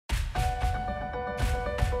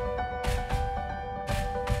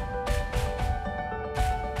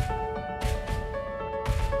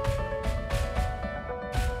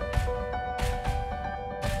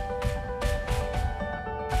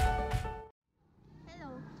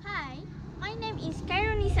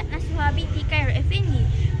Nisat NASUHA BINTI EFFENDY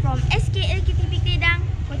from LKTP KLEDANG,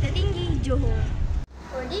 Kota Tinggi, Johor.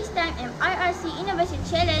 For this time mIRC Inovasi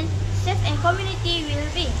Challenge, Chef and Community will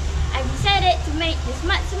win. I decided to make the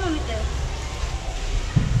smart thermometer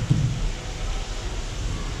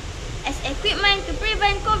as equipment to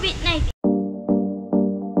prevent COVID-19.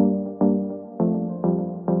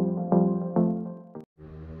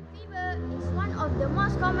 Fever is one of the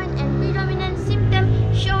most common and predominant symptoms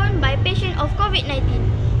shown by patients of COVID-19.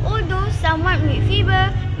 Although someone with fever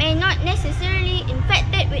may not necessarily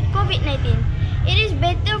infected with COVID-19, it is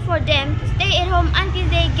better for them to stay at home until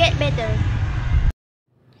they get better.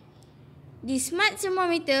 This smart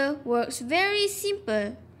thermometer works very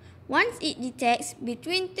simple. Once it detects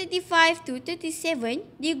between 35 to 37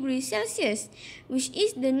 degrees Celsius, which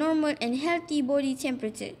is the normal and healthy body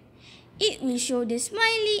temperature, it will show the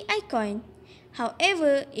smiley icon.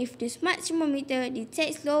 However, if the smart thermometer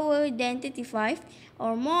detects lower than 35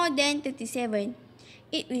 or more than 37,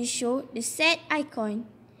 it will show the sad icon,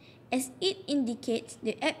 as it indicates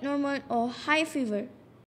the abnormal or high fever.